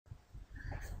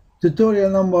Tutorial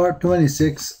number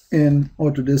 26 in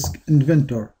AutoDesk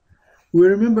Inventor. We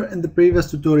remember in the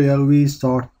previous tutorial we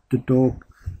start to talk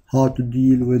how to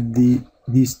deal with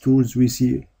these tools we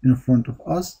see in front of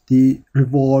us, the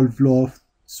revolve, loft,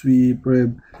 sweep,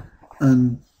 rib,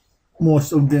 and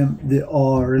most of them they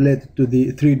are related to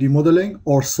the 3D modeling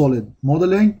or solid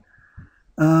modeling.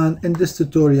 And in this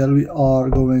tutorial we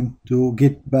are going to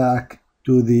get back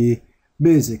to the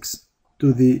basics,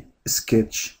 to the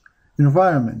sketch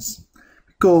environments,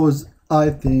 because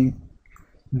I think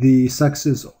the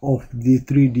success of the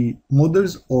 3D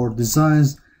models or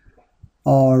designs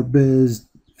are based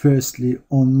firstly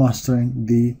on mastering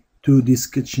the 2D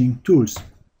sketching tools.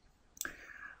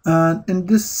 And in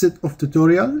this set of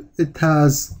tutorial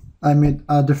I made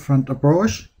a different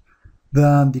approach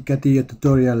than the CATIA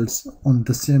tutorials on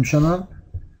the same channel.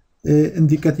 In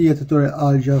the CATIA tutorial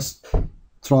I just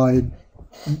tried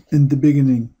in the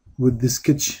beginning with the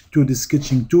 2D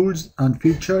sketching tools and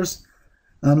features,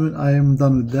 and when I am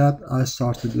done with that I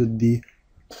started with the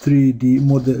 3D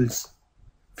models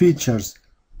features.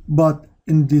 But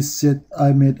in this set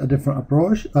I made a different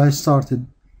approach. I started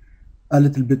a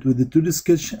little bit with the 2D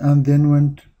sketch and then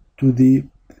went to the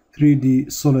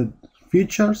 3D solid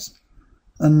features,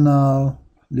 and now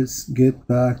let's get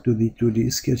back to the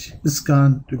 2D sketch. It's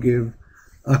going to give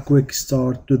a quick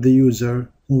start to the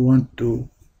user who want to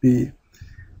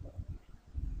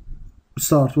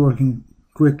start working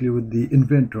quickly with the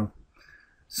Inventor.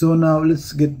 So now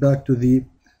let's get back to the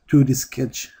 2D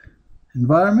sketch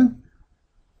environment.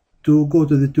 To go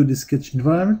to the 2D sketch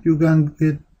environment, you can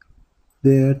get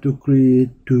there to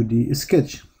create 2D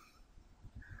sketch,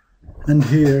 and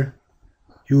here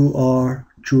you are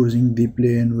choosing the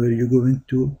plane where you're going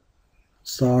to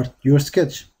start your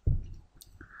sketch.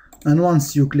 And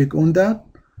once you click on that,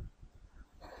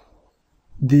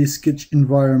 the sketch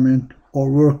environment or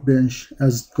workbench,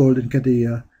 as called in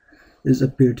CATIA, is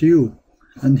appear to you,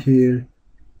 and here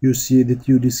you see the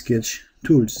 2D sketch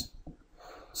tools.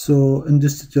 So in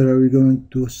this tutorial we're going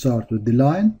to start with the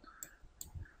line.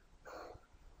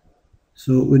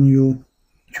 So when you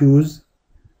choose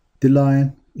the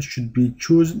line, it should be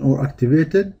chosen or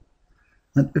activated,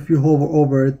 and if you hover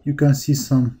over it you can see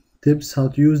some tips how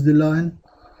to use the line.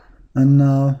 And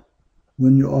now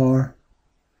when you are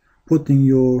putting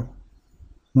your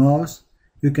mouse,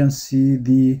 you can see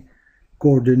the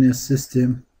coordinate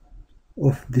system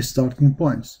of the starting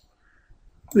points.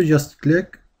 You just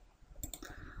click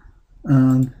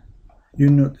and you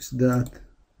notice that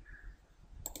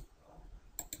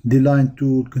the line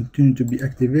tool continue to be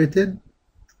activated,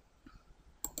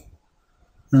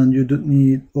 and you don't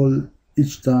need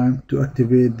each time to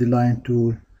activate the line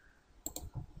tool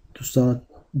to start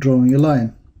drawing a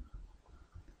line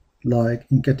like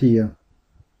in CATIA.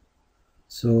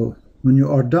 So when you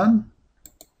are done,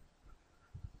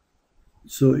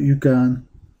 so you can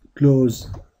close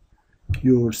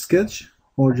your sketch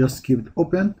or just keep it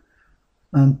open.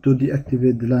 And to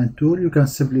deactivate the line tool you can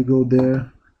simply go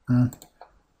there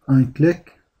and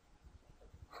click,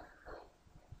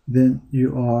 then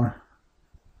you are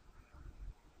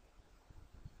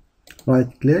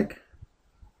right click.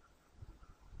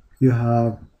 You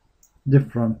have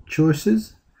different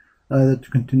choices, either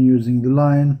to continue using the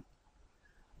line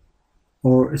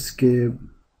or escape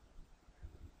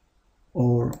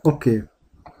or OK.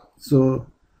 So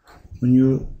when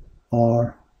you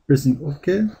are pressing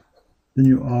OK, then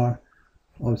you are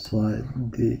outside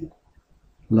the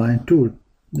line tool.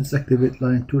 Let's activate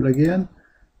line tool again.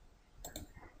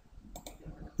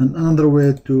 And another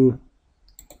way to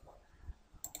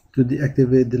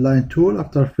deactivate the line tool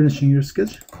after finishing your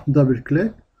sketch, double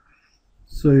click,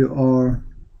 so you are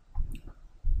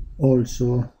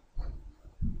also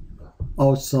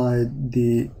outside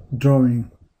the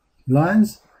drawing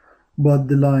lines, but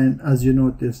the line, as you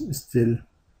notice, is still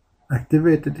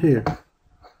activated here.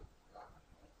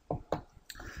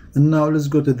 And now let's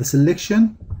go to the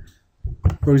selection.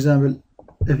 For example,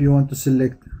 if you want to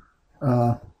select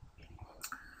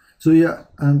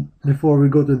and before we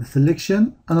go to the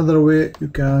selection, another way you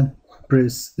can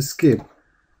press escape,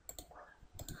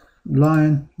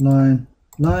 line,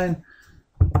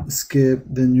 escape,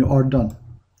 then you are done.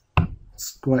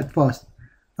 It's quite fast.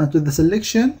 And to the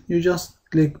selection, you just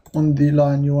click on the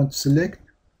line you want to select,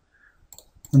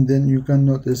 and then you can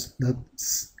notice that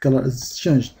color is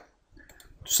changed.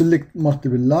 To select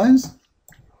multiple lines,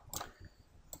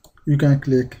 you can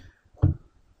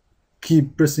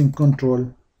keep pressing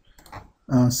Ctrl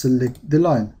and select the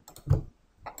line.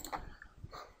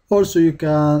 Also you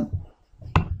can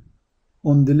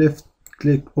on the left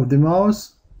click of the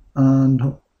mouse and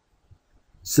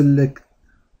select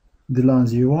the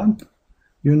lines you want,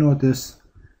 you notice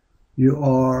you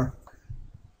are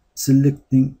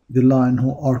selecting the line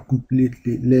who are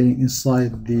completely laying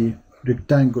inside the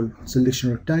rectangle,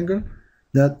 selection rectangle,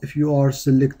 that if you are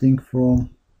selecting from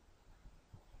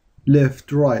left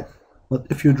to right. But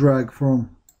if you drag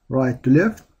from right to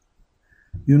left,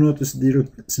 you notice the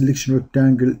selection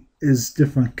rectangle is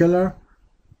different color,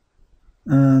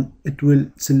 and it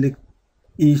will select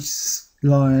each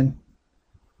line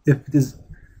if it is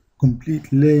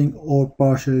complete laying or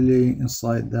partially laying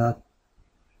inside that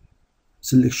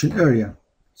selection area.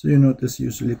 So you notice you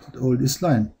selected all this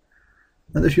line,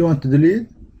 and if you want to delete,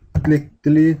 click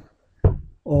delete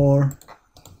or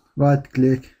right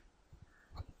click,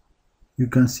 you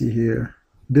can see here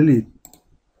delete.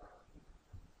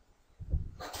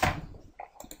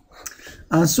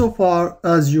 And so far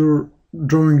as your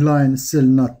drawing line is still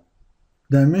not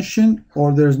dimensioned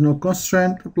or there is no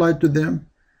constraint applied to them,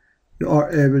 you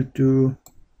are able to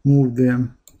move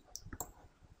them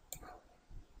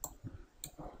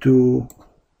to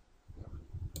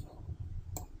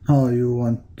how you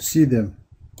want to see them.